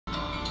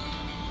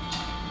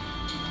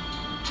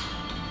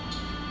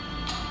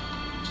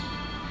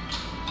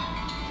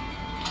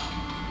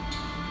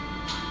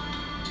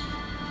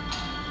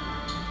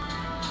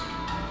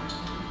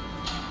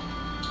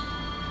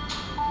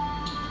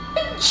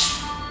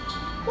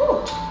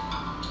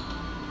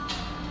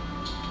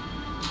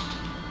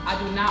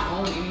do not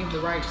own any of the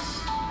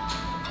rights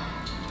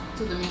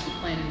to the music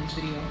playing in this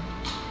video.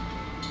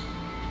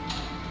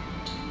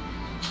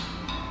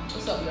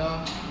 What's up, y'all?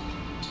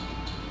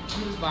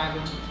 I'm just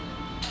vibing.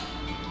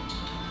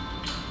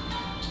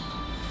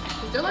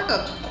 Is there like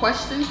a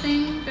question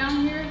thing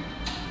down here?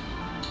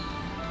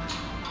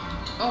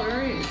 Oh,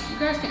 there is. You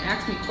guys can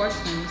ask me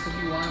questions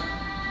if you want.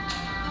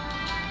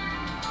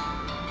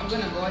 I'm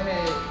gonna go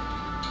ahead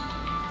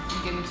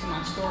and get into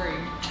my story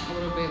a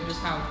little bit, just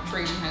how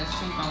trading has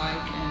changed my life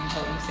and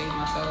helped me save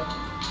myself.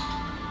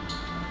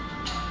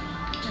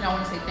 And I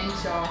want to say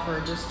thanks, y'all,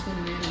 for just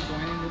tuning in and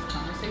joining this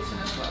conversation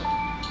as well.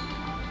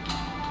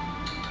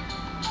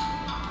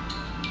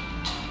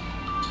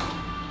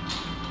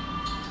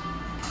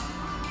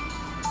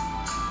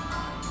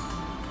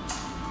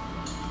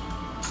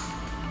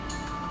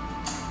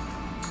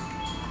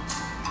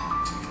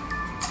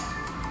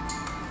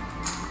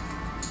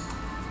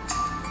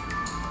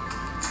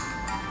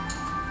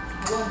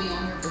 I won't be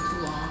on here for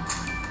too long.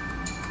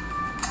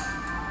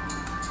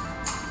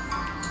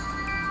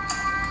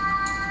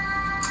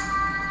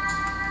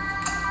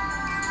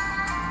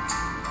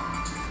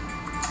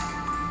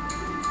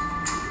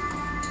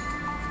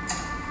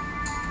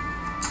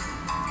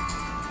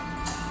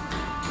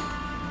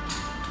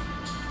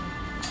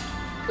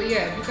 But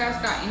yeah, if you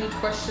guys got any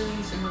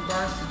questions in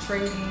regards to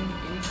trading,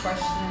 any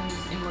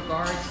questions in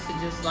regards to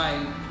just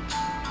like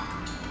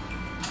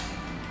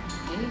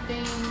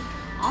anything,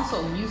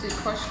 also music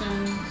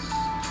questions.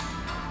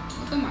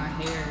 Look at my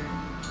hair.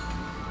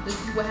 This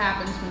is what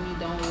happens when you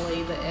don't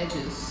lay the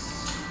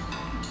edges.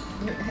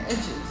 Your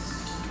edges.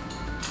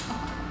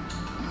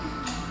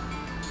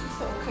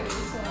 It's okay,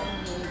 it's all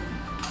good.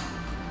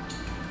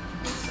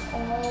 It's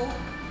all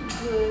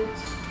good.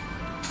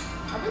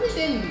 I really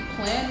didn't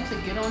plan to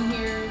get on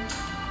here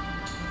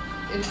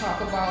and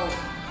talk about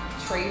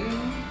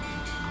trading,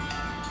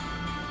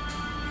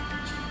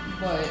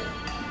 but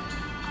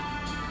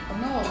I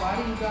know a lot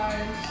of you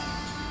guys,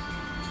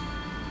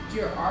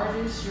 you're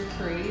artists, you're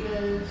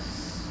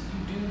creatives, you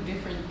do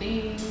different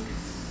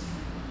things,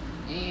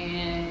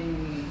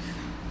 and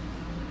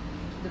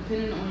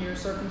depending on your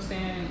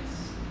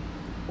circumstance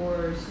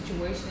or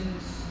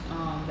situations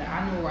that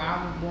I know where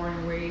I was born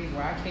and raised,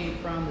 where I came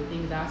from, the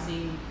things I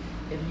see,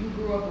 if you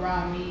grew up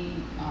around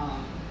me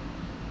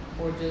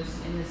or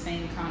just in the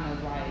same kind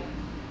of like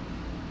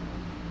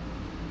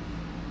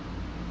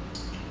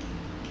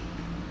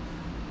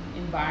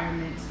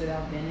environments that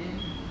I've been in,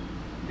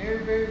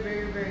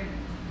 very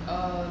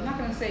I'm not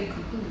gonna say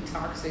completely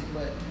toxic,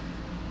 but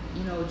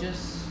you know,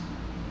 just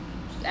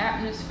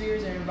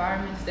atmospheres and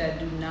environments that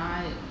do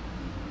not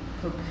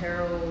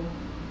propel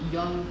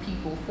young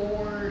people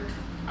forward.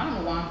 I don't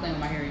know why I'm playing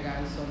with my hair, you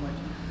guys, so much,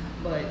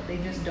 but they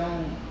just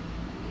don't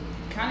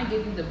kind of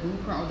give you the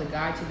blueprint or the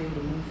guide to be able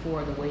to move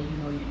forward the way you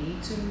know you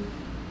need to,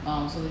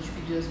 so that you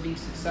can just be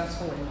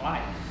successful in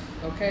life.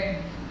 Okay.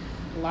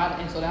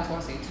 And so that's why I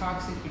say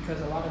toxic,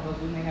 because a lot of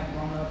us, we may have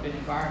grown up in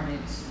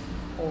environments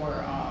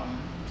or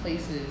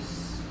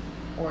places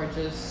or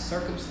just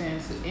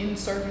circumstances, in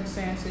certain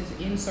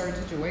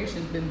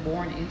situations, been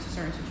born into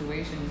certain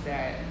situations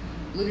that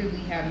literally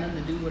have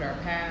nothing to do with our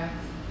path,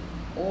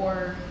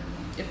 or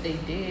if they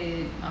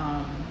did,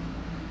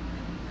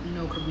 you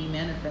know, could we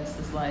manifest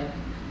this life?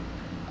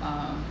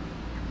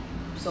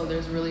 So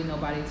there's really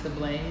nobody to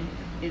blame.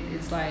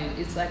 It's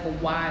like a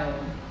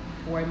wild,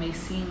 or it may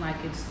seem like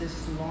it's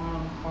this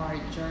long, hard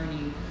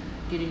journey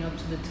getting up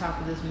to the top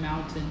of this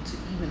mountain to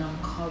even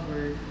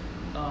uncover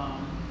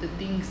the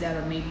things that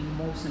are maybe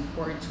most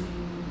important to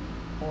you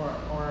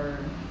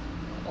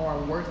or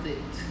worth it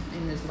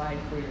in this life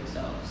for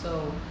yourself.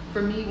 So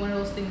for me, one of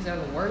those things that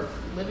are worth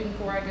living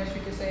for, I guess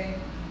you could say,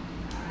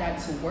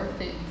 that's worth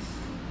it,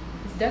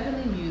 it's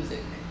definitely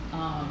music.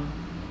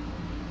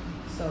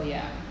 So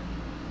yeah,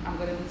 I'm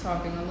gonna be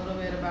talking a little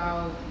bit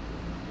about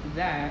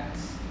that.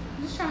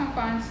 I'm just trying to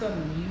find some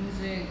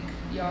music,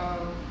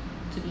 y'all,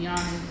 to be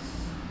honest,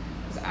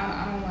 because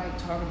I don't like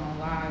talking on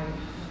live,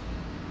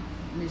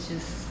 and it's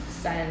just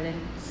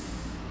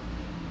silence.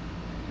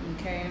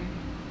 Okay,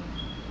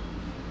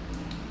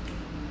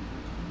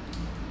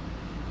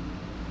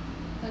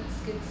 let's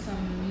get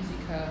some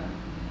musica.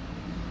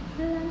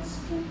 Let's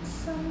get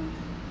some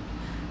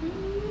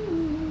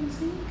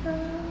musica.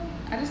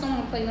 I just don't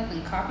want to play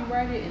nothing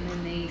copyrighted and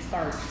then they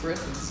start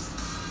tripping.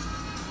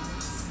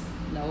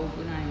 No,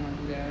 we're not even going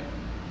to do that.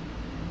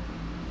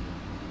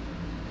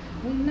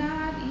 We're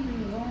not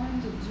even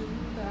going to do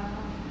that.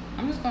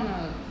 I'm just going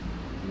to,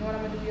 you know what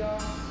I'm going to do,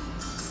 y'all?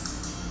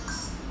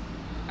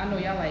 I know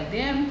y'all like,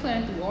 damn, you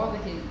playing through all the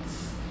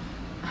hits.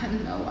 I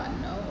know.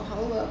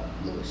 Hold up,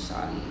 little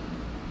shawty.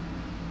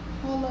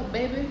 Hold up,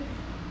 baby.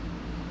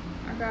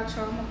 I got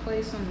y'all. I'm going to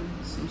play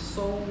some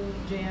soul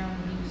jam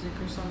music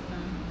or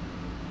something.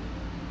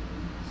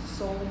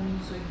 Soul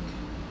music.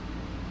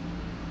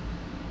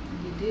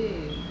 You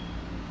did.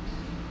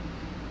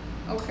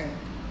 Okay.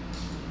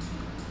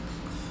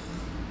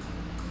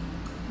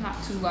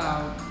 Not too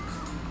loud.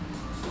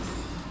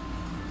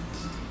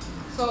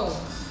 So,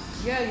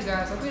 yeah, you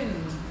guys, I've been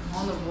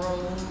on the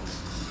road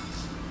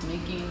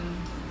making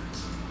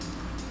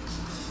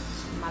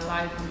my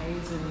life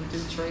amazing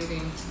through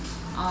trading.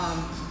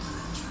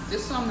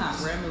 Just so I'm not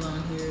rambling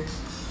on here,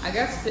 I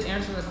guess to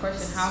answer the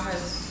question, how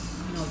has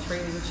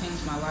trading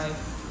changed my life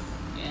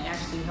and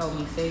actually helped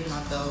me save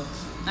myself?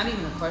 Not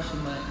even a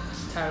question, but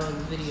the title of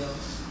the video.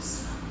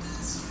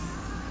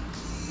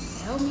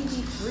 It helped me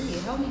be free.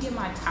 It helped me get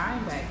my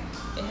time back.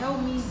 It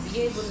helped me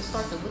be able to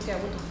start to look at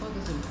what the fuck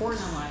is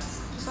important in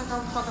life. Just like I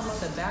was talking about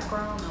the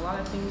background, a lot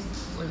of things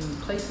and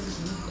places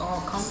we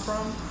all come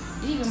from.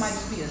 It even might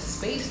just be a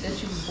space that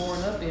you were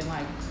born up in,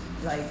 like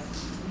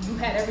you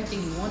had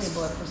everything you wanted,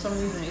 but for some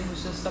reason it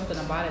was just something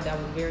about it that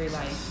was very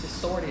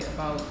distorted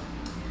about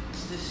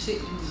the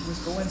shit you was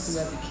going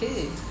through as a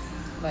kid.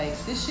 Like,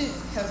 this shit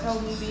has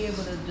helped me be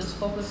able to just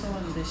focus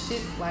on the shit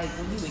like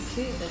when you a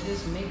kid that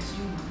just makes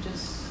you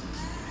just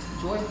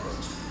joyful.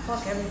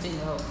 Fuck everything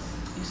else.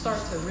 You start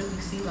to really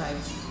see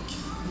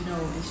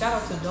and shout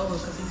out to Dola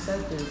because he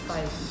says this,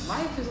 life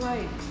is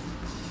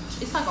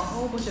it's like a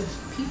whole bunch of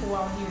people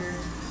out here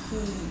who,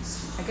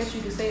 I guess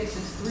you could say it's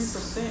just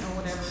 3%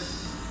 or whatever,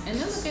 and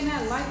they're looking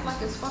at life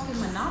like it's fucking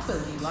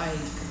Monopoly,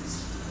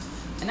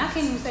 and I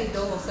can't even say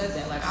Dolo said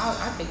that,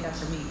 I take that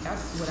for me,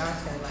 that's what I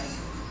say,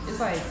 it's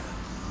like,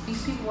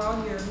 these people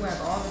out here who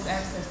have all this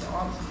access to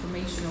all this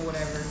information or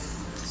whatever,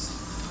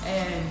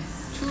 and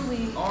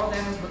truly all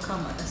that has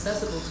become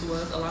accessible to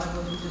us. A lot of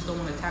us, we just don't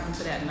want to tap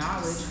into that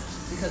knowledge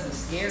because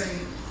it's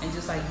scary, and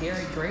just like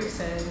Derek Gray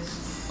says,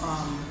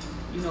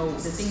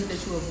 the things that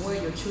you avoid,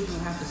 your children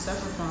will have to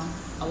suffer from.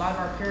 A lot of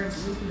our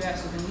parents went through that,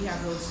 so then we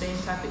have those same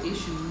type of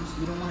issues.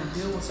 We don't want to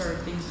deal with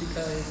certain things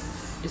because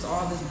it's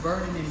all this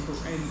burden and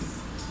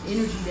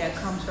energy that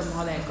comes from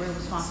all that great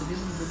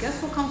responsibility. But guess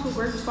what comes with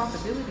great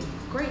responsibility?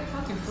 Great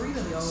fucking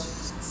freedom, yo.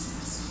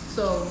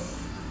 So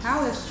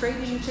how has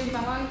trading changed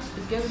my life?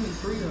 It's giving me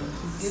freedom.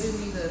 It's giving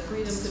me the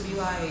freedom to be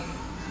like,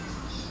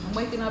 I'm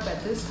waking up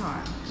at this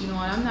time, and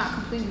I'm not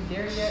completely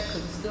there yet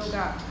because I still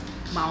got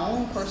my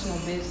own personal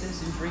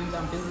business and dreams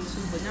I'm building to,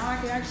 but now I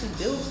can actually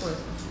build towards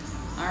them.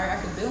 Alright,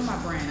 I can build my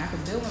brand, I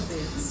can build my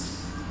business.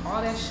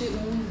 All that shit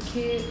when we was a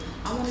kid,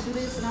 I want to do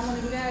this and I want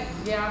to do that.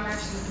 Yeah, I'm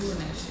actually doing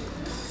that shit.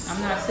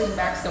 I'm not sitting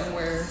back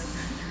somewhere.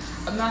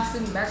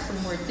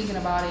 Thinking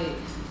about it,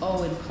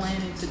 and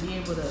planning to be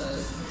able to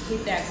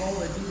hit that goal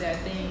or do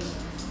that thing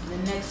the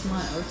next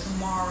month or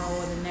tomorrow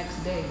or the next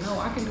day. No,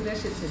 I can do that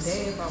shit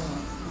today if I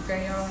want.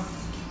 Okay, y'all?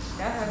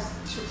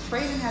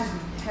 Trading has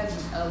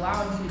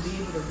allowed me to be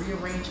able to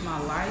rearrange my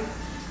life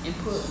and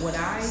put what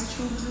I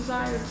truly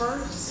desire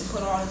first and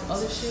put all this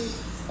other shit.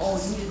 Oh,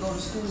 you need to go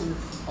to school.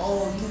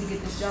 Oh, you need to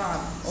get this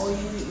job. Oh,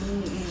 you need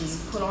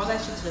to put all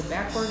that shit to the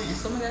back burner. And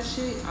some of that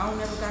shit, I don't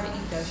never gotta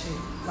eat that shit.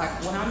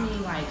 When I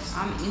mean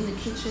I'm in the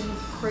kitchen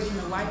creating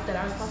the life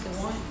that I fucking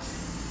want.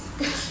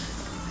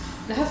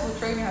 That's what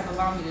trading has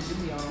allowed me to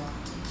do, y'all.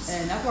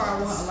 And that's why I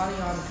want a lot of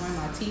y'all to join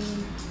my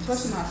team,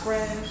 especially my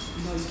friends.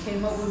 You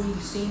came up with me,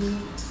 you see me.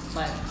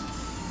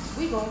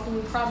 We going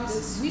through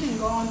we done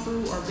gone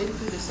through or been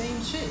through the same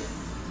shit.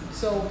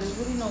 So there's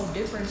really no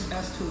difference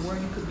as to where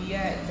you could be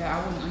at that I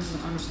wouldn't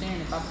even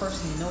understand if I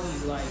personally know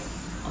you,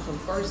 on some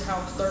first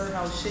house, third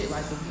house shit.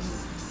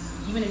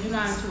 Even if you're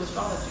not into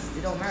astrology,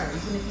 it don't matter.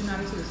 Even if you're not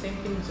into the same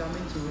things I'm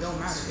into, it don't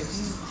matter. If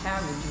you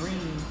have a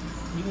dream,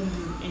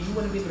 you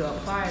want to be able to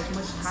apply as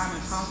much time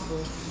as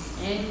possible,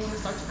 and you want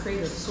to start to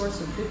create a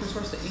different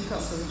source of income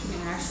so that you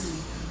can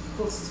actually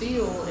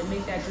fulfill and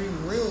make that dream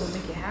real and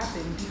make it happen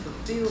and be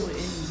fulfilled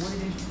in what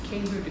it is you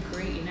came here to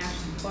create and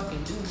actually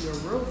fucking do your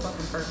real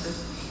fucking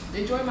purpose,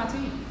 then join my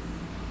team.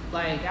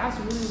 That's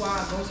really why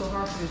I go so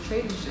hard for this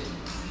trading shit.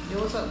 Yo,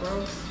 what's up,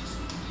 bro?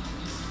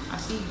 I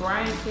see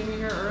Brian came in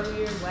here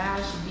earlier,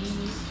 Lash, D,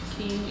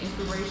 King,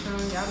 Inspiration.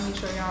 Y'all make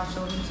sure y'all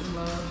show him some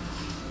love.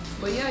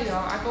 But yeah,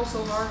 y'all, I go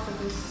so hard for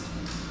this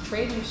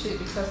trading shit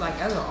because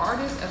as an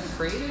artist, as a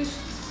creative,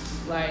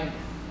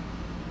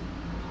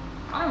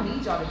 I don't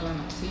need y'all to join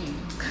my team.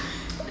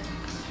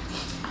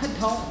 I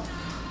don't.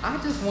 I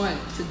just want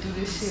to do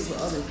this shit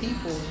with other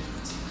people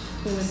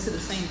who into the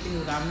same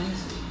thing that I'm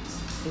into.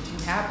 If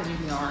you happen to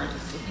be an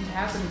artist, if you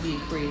happen to be a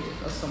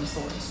creative of some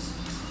sort,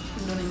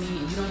 you know what I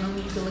mean? If you don't know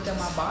me, you can look at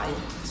my bio.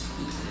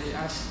 You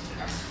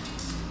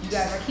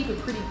guys, I keep it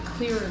pretty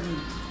clear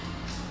and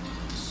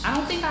I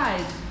don't think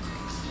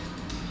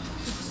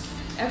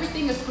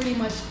everything is pretty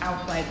much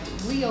out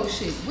Leo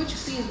shit. What you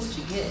see is what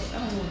you get. I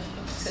don't know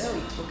what to tell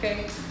you,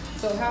 okay?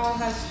 So how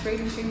has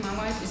trading changed my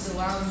life is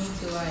allowing me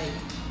to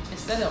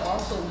instead of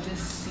also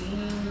just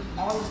seeing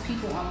all these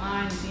people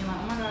online and being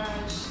oh my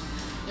gosh,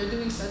 they're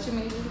doing such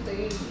amazing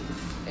things,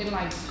 and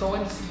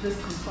going to this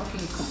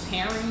fucking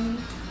comparing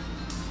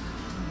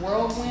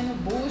whirlwind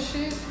of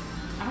bullshit,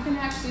 I can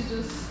actually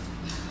just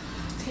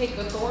take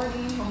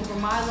authority over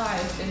my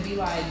life and be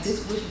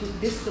this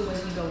is the way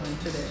we going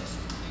today.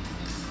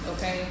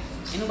 Okay?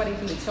 Ain't nobody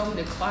gonna tell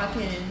me to clock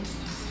in.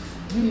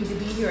 You need to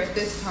be here at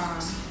this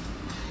time.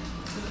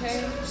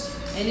 Okay?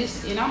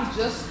 And I'm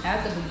just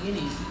at the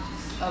beginning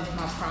of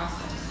my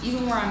process.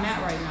 Even where I'm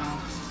at right now.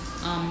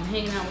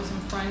 Hanging out with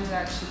some friends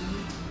actually.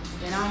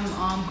 And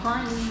I'm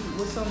currently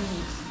with some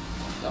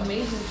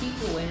amazing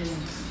people, and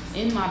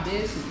in my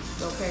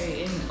business,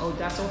 okay? And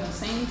that's on the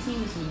same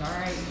team as me, all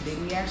right?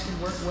 We actually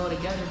work well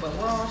together, but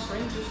we're all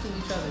strangers to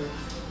each other.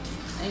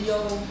 And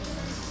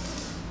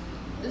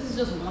this is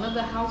just one of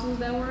the houses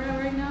that we're at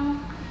right now.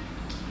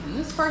 And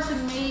this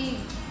person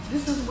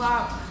this is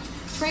why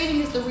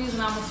trading is the reason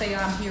I'm gonna say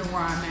I'm here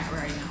where I'm at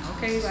right now,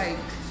 okay? Like,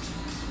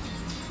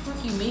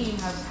 what you mean,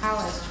 how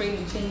has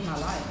trading changed my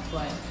life?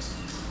 Like,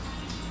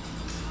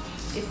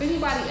 if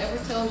anybody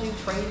ever tells you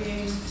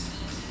trading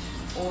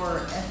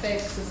or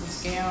FX is a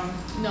scam,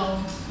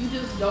 no, you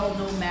just don't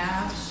know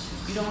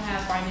math. You don't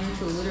have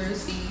financial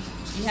literacy.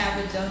 You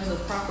haven't done the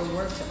proper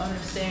work to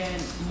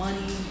understand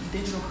money,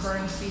 digital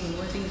currency, and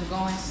where things are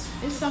going.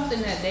 It's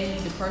something that they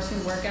need to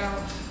personally work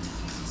out.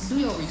 Do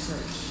your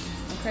research,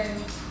 okay?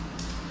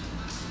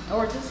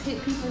 Or just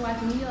hit people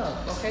like me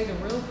up, okay? The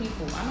real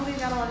people. I know they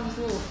got all these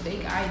little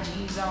fake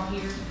IGs out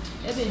here.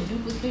 They've been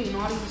duplicating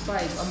all these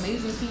like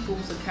amazing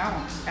people's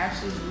accounts.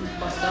 Actually, really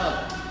fucked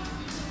up.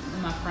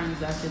 And my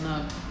friends acting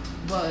up.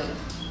 But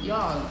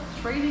y'all,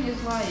 trading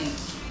is like,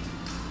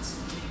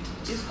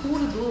 it's cool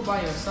to do it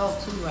by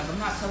yourself too. Like, I'm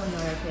not telling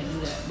y'all I can't do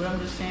that, but I'm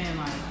just saying,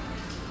 like,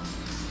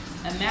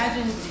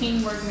 imagine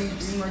teamwork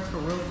makes dream work for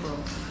real.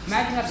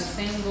 Imagine you have the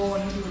same goal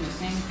and you're doing the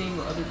same thing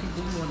with other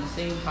people doing the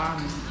same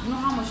time. You know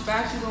how much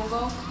faster you're gonna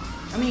go?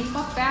 I mean,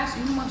 fuck fast.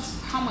 You know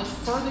how much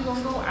further you're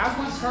gonna go? I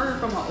once heard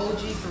from an OG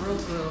for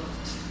real.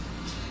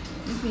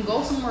 You can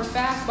go somewhere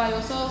fast by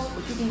yourself,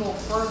 but you can go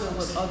further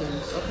with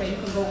others. Okay, you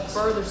can go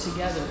further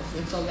together.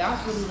 And so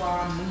that's really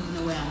why I'm moving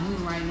the way I'm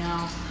moving right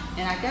now.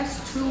 And I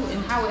guess true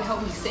in how it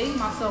helped me save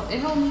myself, it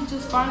helped me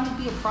just finally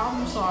be a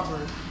problem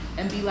solver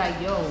and be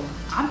like, yo,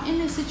 I'm in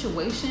this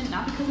situation,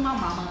 not because of my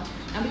mama,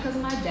 not because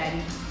of my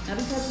daddy, not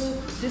because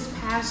of this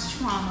past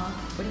trauma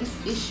or these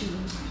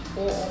issues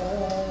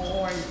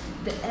or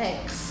the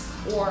ex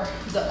or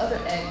the other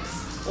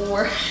ex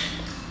or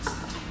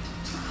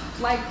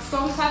like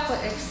some type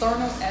of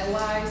external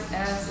allies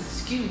as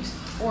excuse,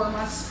 or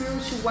my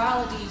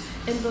spirituality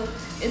and the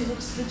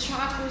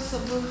chakras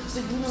of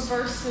the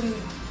universe. And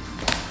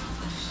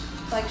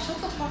like, shut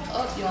the fuck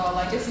up, y'all.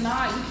 Like, it's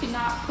not, you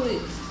cannot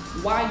put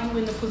why you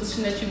in the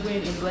position that you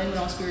in and blame it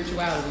on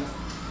spirituality.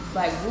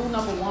 Like, rule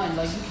number one,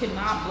 like, you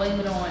cannot blame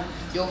it on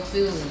your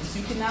feelings.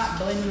 You cannot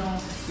blame it on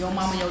your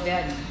mama, your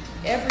daddy.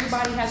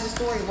 Everybody has a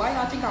story. Why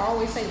y'all think I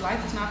always say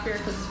life is not fair?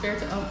 Because it's fair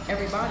to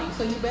everybody.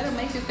 So you better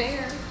make it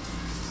fair.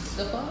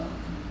 The fuck?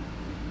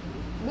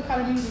 Look how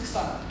the music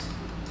stopped.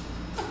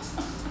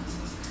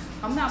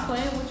 I'm not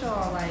playing with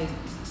y'all. Like,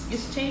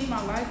 it's changed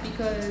my life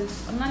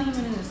because I'm not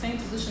even in the same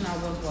position I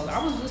was. Well,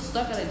 I was just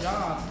stuck at a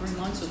job 3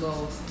 months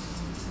ago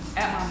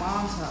at my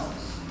mom's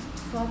house,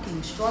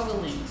 fucking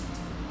struggling,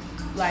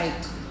 like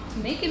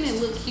making it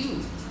look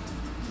cute.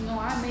 You know,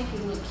 I make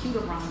it look cute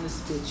around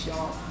this bitch,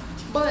 y'all.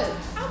 But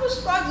I was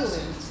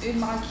struggling in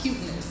my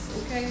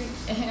cuteness, okay?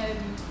 And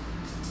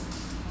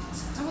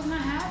I was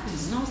not happy.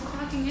 And I was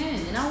clocking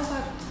in. And I was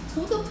like,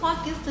 who the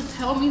fuck is to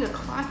tell me to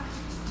clock?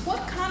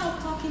 What kind of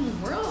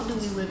fucking world do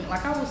we live in?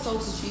 Like, I was so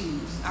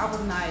confused. I was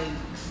like,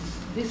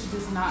 this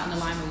is not in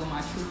alignment with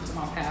my truth, with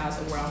my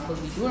past, or what I'm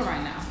supposed to be doing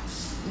right now.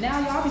 Now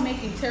y'all be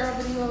making tarot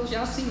videos.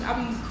 Y'all see me, I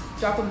be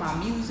dropping my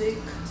music.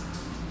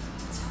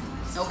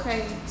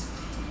 Okay?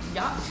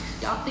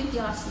 Y'all think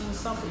y'all seen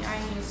something. I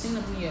ain't even seen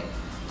them yet.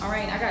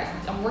 Alright,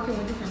 I'm working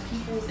with different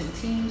peoples and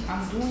teams.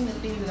 I'm doing the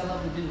things that I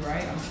love to do,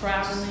 right? I'm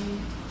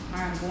traveling.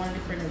 I'm going to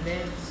different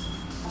events.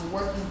 I'm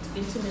working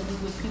intimately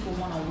with people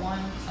one-on-one.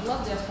 I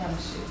love that kind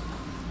of shit.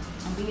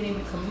 I'm being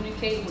able to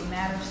communicate what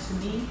matters to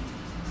me.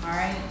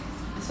 Alright?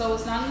 And so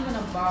it's not even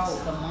about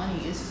the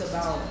money. It's just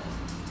about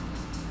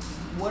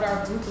what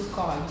our group is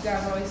called. You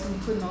guys always see me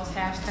putting those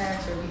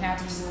hashtags or we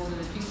have any rules in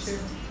the future.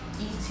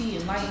 ET,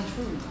 Enlightened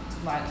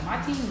Truth. Like, my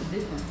team is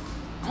different.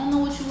 I don't know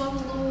what you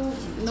other little,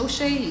 no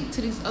shade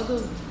to these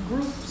other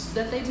groups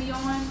that they be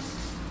on,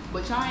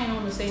 but y'all ain't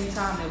on the same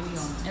time that we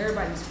on.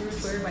 Everybody's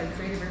spiritual, everybody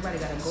creative, everybody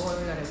got a goal,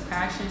 everybody got a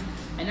passion.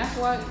 And that's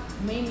what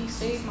made me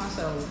save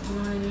myself. You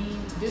know what I mean?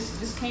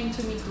 This came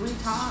to me 3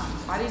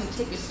 times. I didn't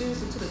take it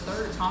seriously to the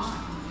 3rd time.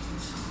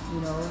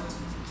 You know?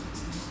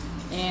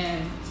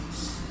 And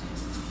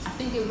I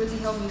think it really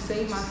helped me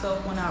save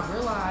myself when I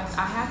realized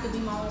I have to be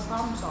my own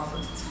problem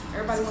solver.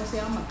 Everybody want to say,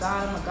 I'm a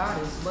god, I'm a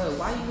goddess. But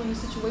why are you in the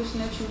situation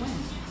that you in?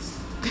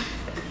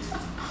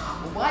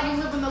 Why are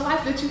you living the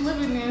life that you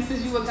living in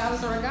since you a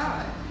goddess or a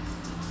god?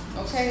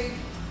 Okay?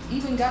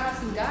 Even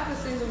gods and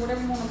goddesses, or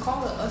whatever you want to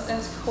call it, us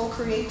as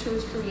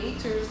co-creators,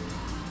 creators,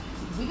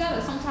 we got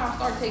to sometimes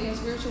start taking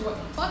spiritual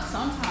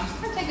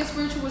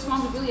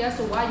responsibility as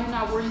to why you're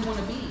not where you want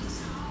to be.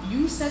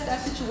 You set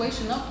that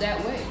situation up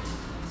that way.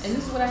 And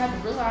this is what I had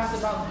to realize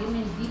about getting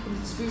in deep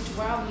into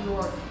spirituality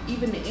or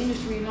even the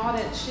industry and all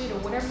that shit or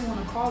whatever you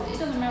want to call it. It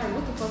doesn't matter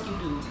what the fuck you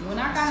do. When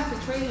I got into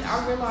trading,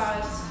 I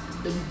realized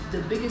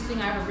the biggest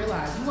thing I ever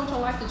realized. You want your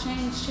life to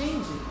change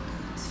it.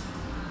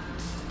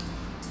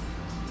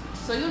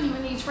 So you don't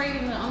even need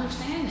trading to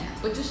understand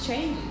that, but just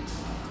change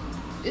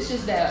it. It's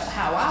just that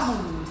how I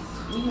move,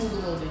 we move a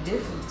little bit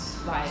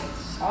different. Like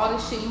all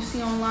this shit you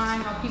see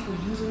online, how people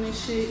using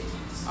this shit,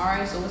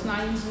 Alright, so it's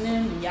not using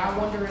them and y'all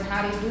wondering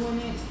how they doing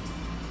it,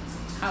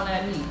 holla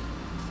at me.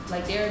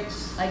 Like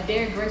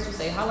Derek Grace would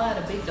say, holla at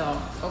a big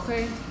dog,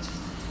 okay?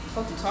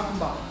 What you talking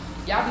about?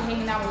 Y'all be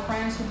hanging out with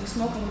friends who be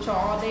smoking with y'all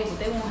all day, but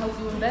they won't help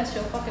you invest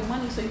your fucking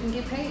money so you can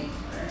get paid.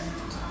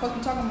 What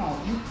you talking about?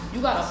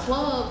 You got a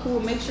plug who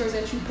will make sure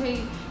that you pay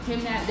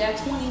him that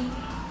 20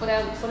 for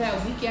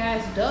that weak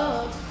ass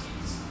dub,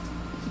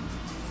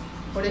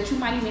 or that you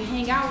might even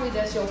hang out with,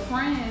 that's your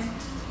friend,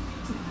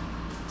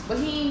 but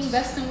he ain't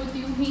investing with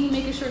you. He ain't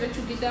making sure that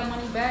you get that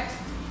money back.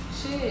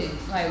 Shit,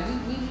 like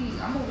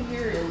I'm over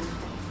here,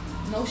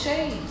 no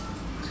shade.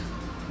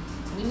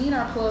 We need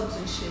our plugs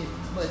and shit,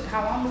 but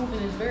how I'm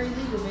moving is very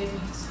legal, baby.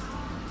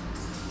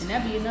 And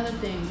that be another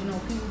thing, you know,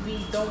 people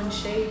be throwing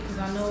shade, because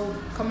I know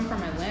coming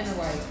from Atlanta,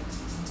 like,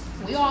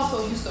 we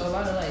also used to a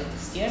lot of like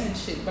scamming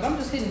shit, but I'm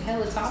just hitting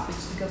hella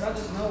topics because I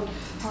just know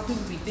how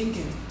people be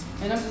thinking.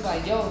 And I'm just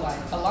like, yo, like,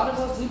 a lot of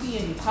us, we be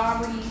in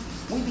poverty,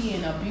 we be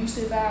in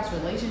abusive ass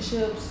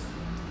relationships,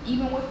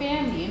 even with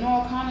family and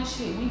all kind of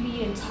shit. We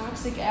be in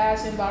toxic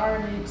ass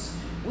environments.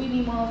 We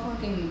be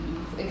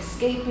motherfucking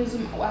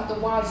escapism out the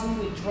wazoo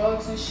with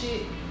drugs and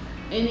shit,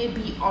 and it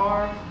be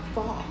our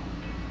fault.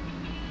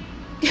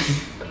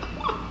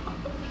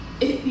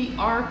 It be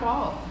our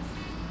fault.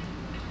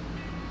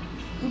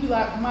 We be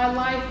like, my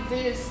life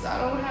this, I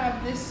don't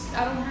have this,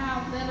 I don't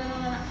have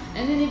that,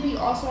 and then it be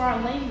also our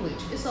language.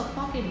 It's a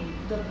fucking,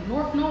 the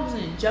North Node's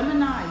in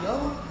Gemini,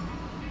 yo.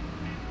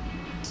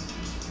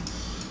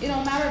 It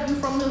don't matter if you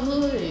from the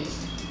hood.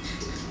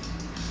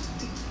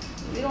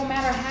 It don't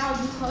matter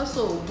how you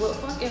hustle, but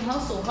fucking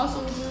hustle.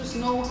 Hustlers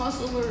know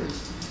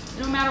hustlers.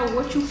 It don't matter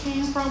what you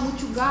came from, what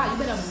you got.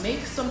 You better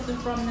make something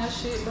from that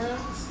shit, bro.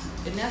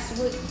 And that's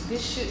what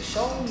this shit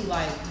showed me.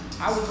 Like,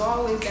 I was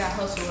always that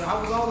hustler.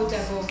 I was always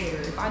that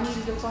go-getter. If I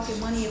needed the fucking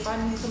money, if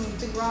I needed something to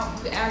figure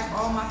out, to ask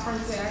all my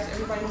friends, to ask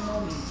everybody who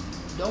know me.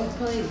 Don't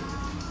play.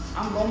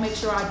 I'm gonna make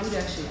sure I do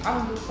that shit. I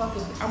don't give a fuck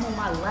if I'm on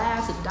my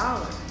last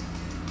dollar.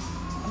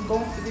 I'm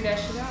gonna figure that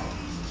shit out.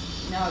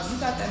 Now, if you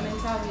got that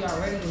mentality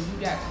already, and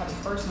you got kind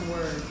of person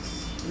where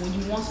when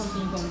you want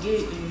something, you're gonna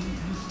get it, and you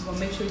gonna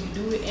make sure you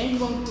do it, and you're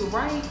gonna do it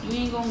right. You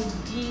ain't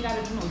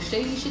gotta do no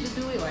shady shit to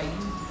do it. Like,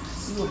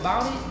 you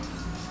about it.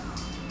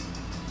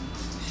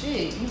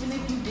 Shit, even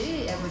if you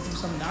did ever do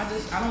something, I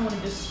don't want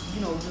to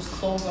just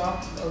close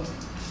off of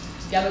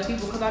the other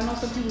people, because I know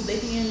some people,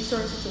 they be in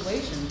certain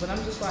situations, but I'm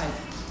just like,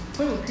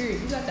 point of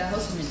period, you got that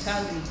hustle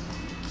mentality,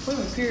 point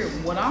of period,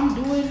 what I'm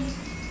doing,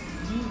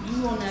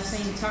 you on that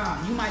same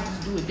time, you might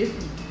just do it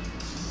differently.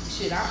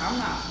 Shit, I'm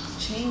not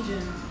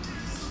changing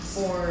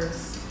for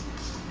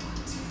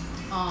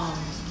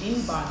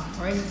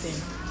anybody or anything,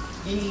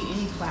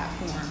 any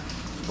platform,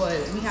 but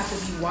we have to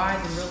be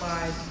wise and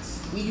realize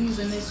we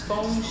using this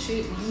phone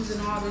shit, we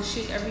using all this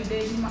shit every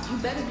day. You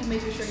better be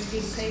making sure you're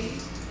getting paid.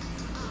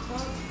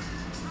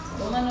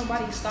 Don't let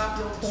nobody stop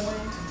your coin.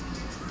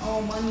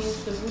 Oh, money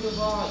is the root of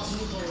all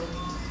evil.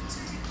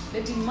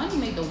 Baby, money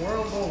make the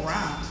world go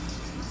round.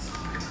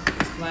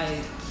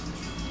 Like,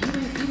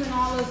 even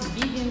all us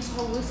vegans,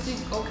 holistic.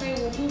 Okay,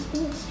 well,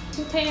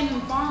 who paying them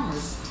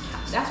farmers?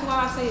 That's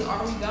why I say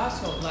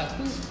arigato. Like,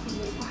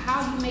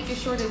 how you making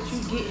sure that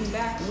you getting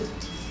back with,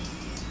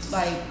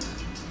 like.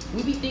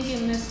 We be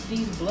thinking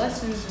these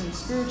blessings and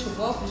spiritual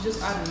wealth is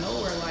just out of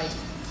nowhere. Like,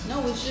 no,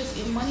 it's just,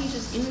 money is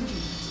just energy,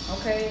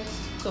 okay?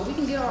 So we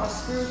can get our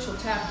spiritual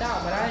tapped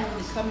out, but I didn't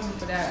really come here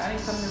for that. I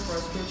didn't come here for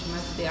a spiritual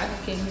message today. I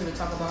just came here to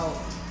talk about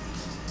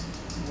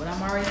what I'm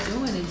already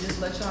doing and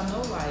just let y'all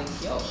know, like,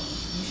 yo,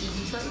 you should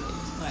be trading.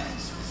 Like,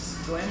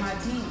 join my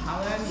team,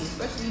 holler at me,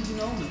 especially if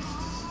you know me.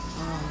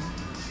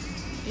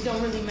 It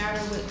don't really matter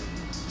what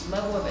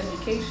level of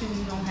education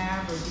you don't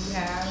have or do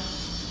have.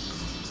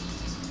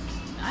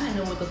 I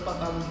didn't know what the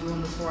fuck I was doing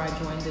before I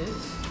joined this,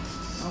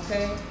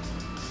 okay?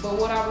 But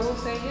what I will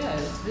say, yes,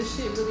 this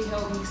shit really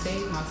helped me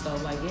save myself.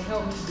 Like, it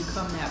helped me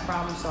become that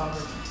problem solver.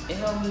 It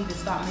helped me to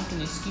stop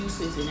making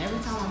excuses. And every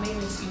time I made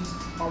an excuse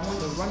or wanted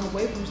to run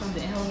away from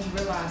something, it helped me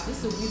realize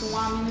this is the reason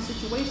why I'm in the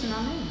situation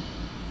I'm in.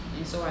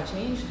 And so I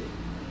changed it.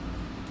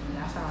 And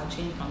that's how I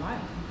changed my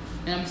life.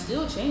 And I'm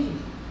still changing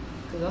it.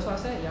 Because that's what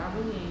I said, y'all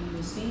really ain't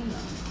even seen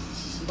nothing.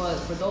 But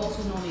for those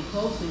who know me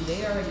closely,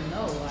 they already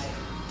know, like,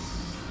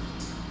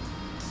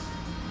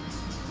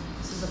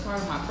 a part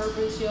of my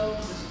purpose, yo.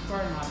 This is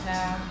part of my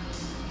path,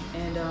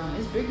 and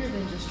it's bigger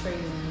than just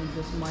trading and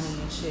just money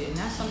and shit. And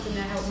that's something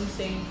that helped me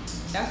say.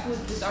 That's what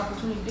this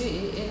opportunity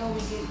did. It helped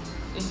me get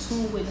in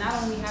tune with not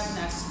only having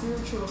that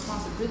spiritual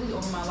responsibility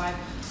over my life,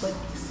 but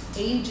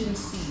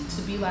agency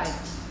to be like,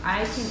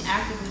 I can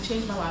actively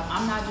change my life.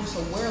 I'm not just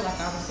aware, like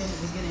I was saying at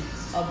the beginning,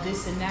 of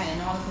this and that and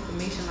all this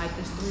information, like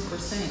this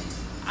 3%.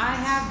 I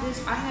have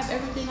this. I have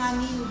everything I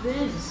need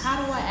within.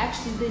 How do I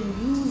actually then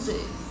use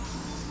it?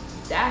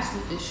 That's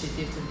what this shit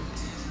did for me.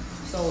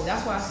 So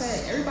that's why I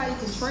said everybody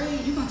can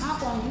trade. You can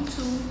hop on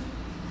YouTube.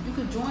 You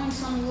could join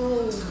some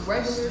little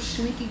regular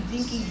schnicky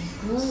dinky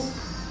group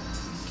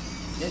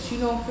that you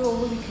don't feel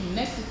really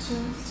connected to.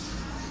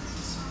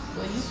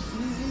 But you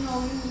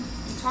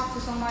talk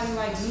to somebody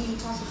like me. You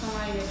talk to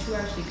somebody that you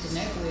actually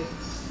connect with.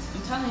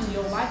 I'm telling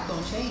you, your life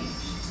gonna change.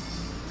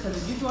 Cause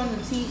if you join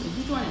the team, if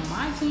you join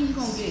my team, you're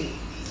gonna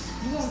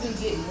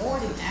just get more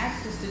than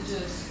access to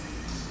just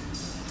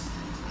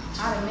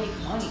how to make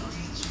money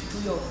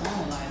through your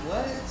phone. Like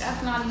what?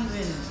 That's not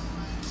even.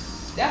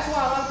 That's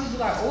why a lot of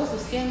people are like, oh, it's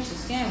a scam, it's a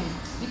scam.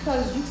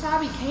 Because you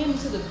probably came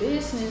into the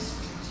business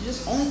to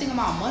just only think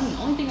about money,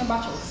 only think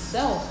about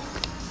yourself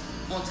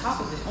on top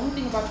of it. Only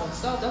think about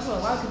yourself. That's what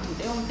a lot of people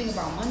do. They only think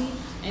about money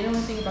and they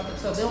only think about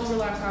themselves. They don't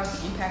realize how it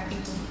can impact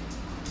people.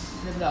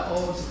 They'll be like,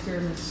 oh, it's a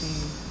pyramid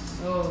scheme.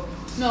 Oh,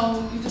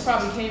 no, you just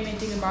probably came in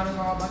thinking about it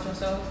all about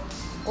yourself.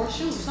 Or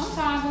shoot,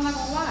 sometimes, I'm not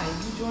gonna lie, if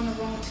you join the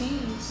wrong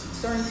team,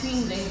 certain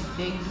teams, they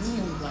do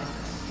move like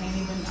that. I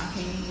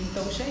can't even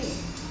throw shade.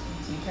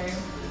 Okay?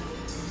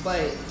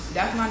 But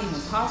that's not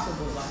even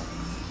possible.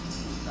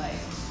 Like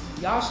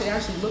y'all should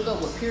actually look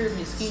up what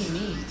pyramid scheme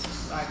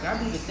means. Like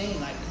that'd be the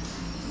thing. Like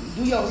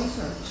do your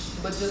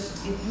research. But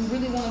just if you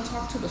really want to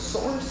talk to the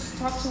source,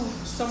 talk to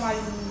somebody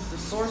who's the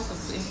source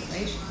of the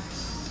information.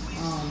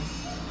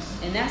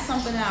 And that's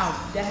something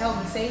that helped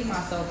me save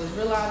myself, is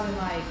realizing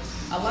like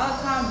a lot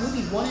of times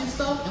we be wanting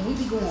stuff and we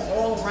be going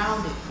all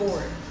around it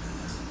for it.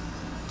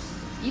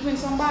 Even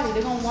somebody,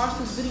 they're gonna watch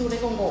this video,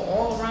 they're gonna go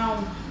all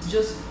around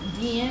just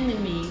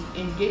DMing me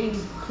and getting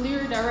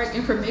clear, direct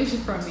information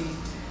from me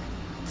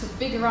to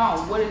figure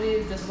out what it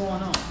is that's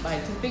going on.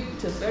 Like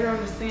to better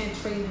understand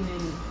trading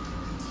and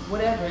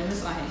whatever. And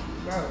it's like,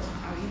 bro,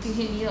 you can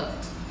hit me up,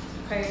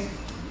 okay?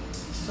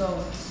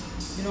 So,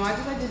 you know, I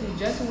just like to be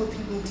gentle with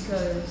people,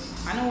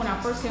 because I know when I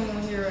first came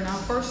on here and I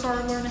first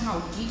started learning how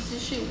deep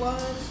this shit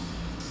was,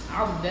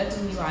 I was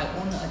definitely like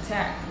on the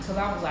attack, because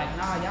I was like,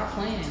 nah, y'all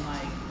playing,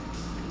 like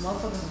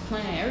motherfuckers is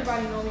playing.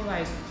 Everybody know me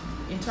like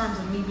in terms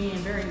of me being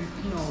very,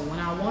 you know, when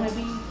I want to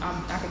be,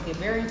 I could get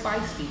very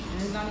feisty,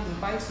 and it's not even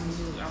feisty.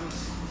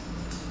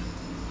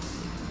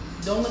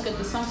 Don't look at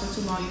the sun for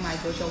too long, you might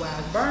get your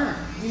ass burned,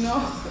 you know.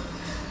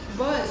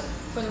 But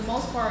for the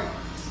most part,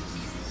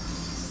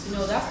 you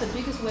know, that's the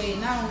biggest way.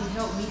 It not only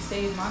helped me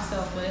save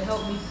myself, but it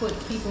helped me put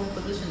people in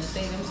position to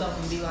save themselves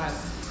and be like,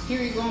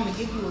 here you go, I'm gonna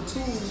give you a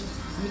tool,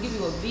 I'm gonna give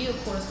you a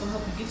vehicle that's gonna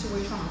help you get to where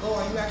you're trying to go.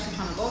 Are you actually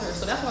trying to go there?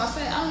 So that's why I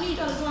said, I don't need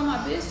y'all to join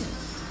my business.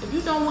 If you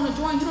don't want to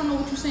join, you don't know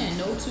what you're saying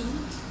no to.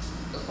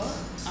 The fuck?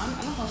 I'm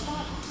not gonna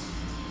stop you.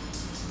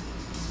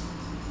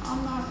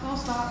 I'm not gonna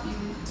stop you.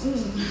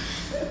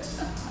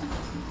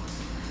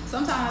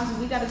 Sometimes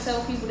we gotta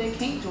tell people they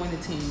can't join the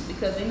team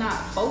because they're not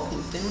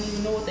focused. They don't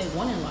even know what they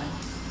want in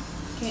life.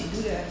 Can't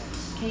do that.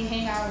 Can't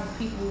hang out with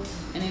people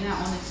and they're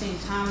not on the same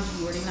time as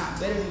you, or they're not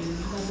better than you.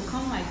 You're gonna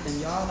become like them,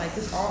 y'all. Like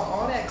it's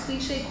all that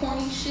cliche,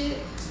 corny shit.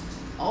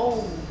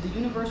 Oh, the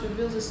universe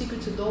reveals a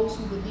secret to those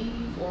who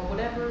believe, or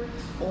whatever,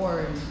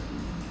 or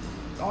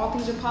all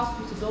things are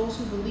possible to those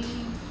who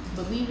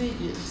believe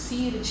it, you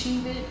see it,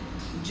 achieve it,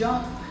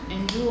 jump,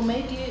 and you'll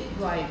make it.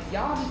 Like,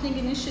 y'all be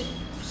thinking this shit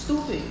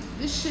stupid.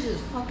 This shit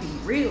is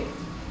fucking real.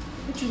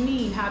 What you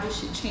mean, how this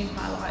shit changed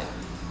my life?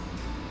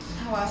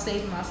 How I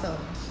saved myself.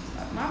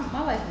 Like,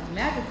 my life is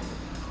magical.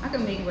 I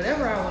can make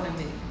whatever I want to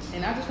make.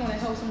 And I just want to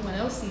help someone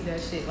else see that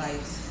shit. Like,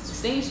 the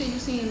same shit you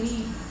see in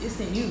me, it's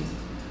in you.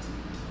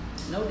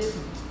 No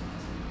different.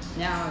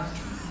 Now,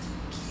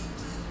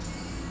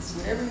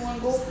 wherever you want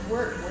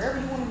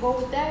to go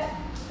with that,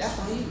 that's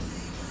on you.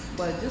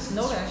 But just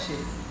know that shit.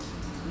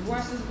 You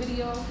watch this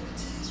video,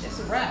 it's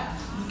a wrap.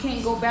 You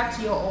can't go back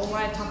to your old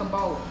life talking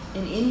about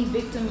in any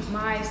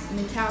victimized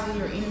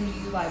mentality or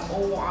energy like,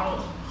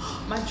 oh,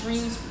 my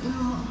dreams.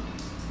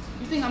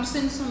 You think I'm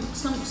sitting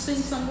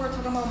somewhere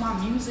talking about my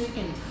music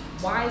and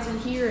why isn't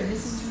here and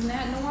this is and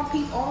that? No, I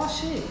peep all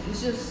shit.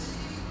 It's just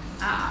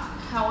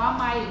how I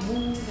might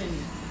move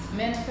and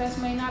manifest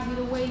may not be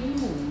the way you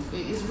move.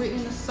 It's written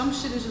in some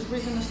shit is just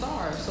written in the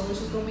stars, so it's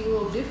just gonna be a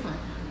little different.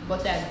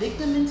 But that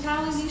victim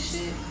mentality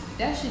shit,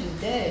 that shit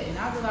is dead. And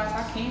I realized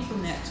I came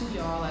from that too,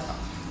 y'all. Like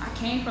I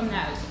came from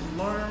that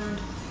learned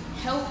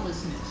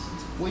helplessness,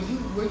 where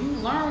you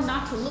learn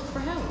not to look for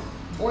help,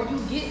 or you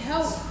get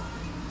help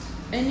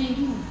and then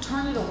you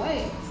turn it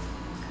away.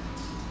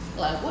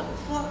 Like, what the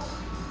fuck?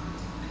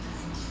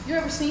 You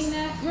ever seen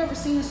that? You ever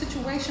seen a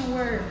situation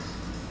where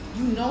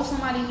you know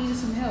somebody needed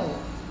some help,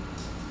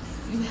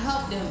 you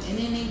helped them, and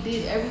then they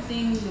did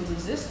everything to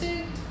resist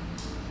it?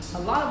 A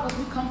lot of us,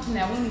 we come from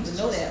that, we don't even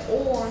know that.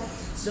 Or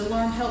the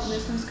learned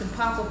helplessness can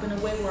pop up in a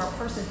way where a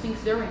person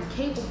thinks they're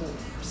incapable.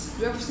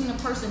 You ever seen a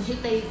person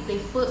hit their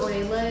foot or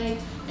their leg,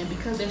 and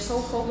because they're so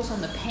focused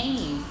on the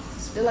pain,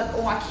 they're like,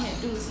 oh, I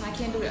can't do this and I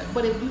can't do that.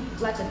 But if you,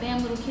 like a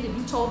damn little kid, if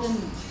you told them,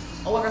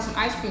 oh, I got some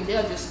ice cream,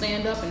 they'll just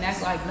stand up and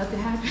act like nothing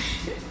happened.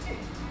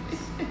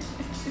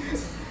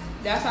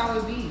 That's how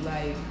it be.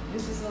 Like,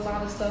 this is a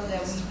lot of stuff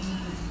that we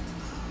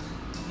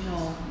be, you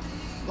know,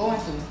 going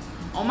through.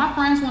 Oh, my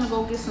friends want to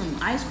go get some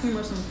ice cream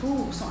or some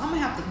food, so I'm gonna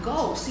have to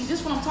go. See, this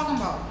is what I'm talking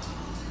about.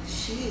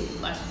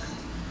 Shit, like,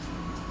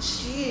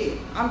 shit.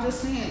 I'm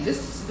just saying,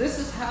 this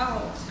is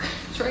how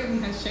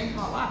trading has changed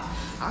my life.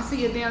 I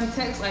see a damn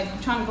text like,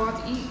 you trying to go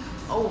out to eat?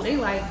 Oh, they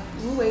like,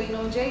 we waiting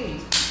on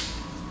Jade.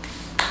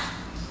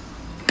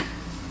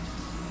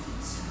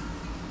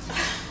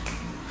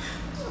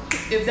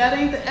 If that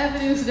ain't the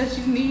evidence that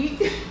you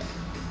need.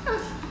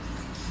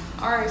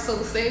 Alright, so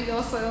save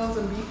yourselves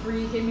and be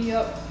free. Hit me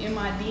up in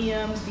my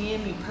DMs.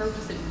 DM me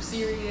purpose if you're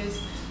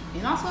serious.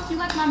 And also, if you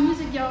like my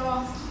music,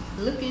 y'all,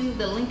 look in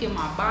the link in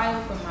my bio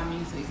for my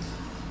music.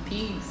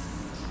 Peace.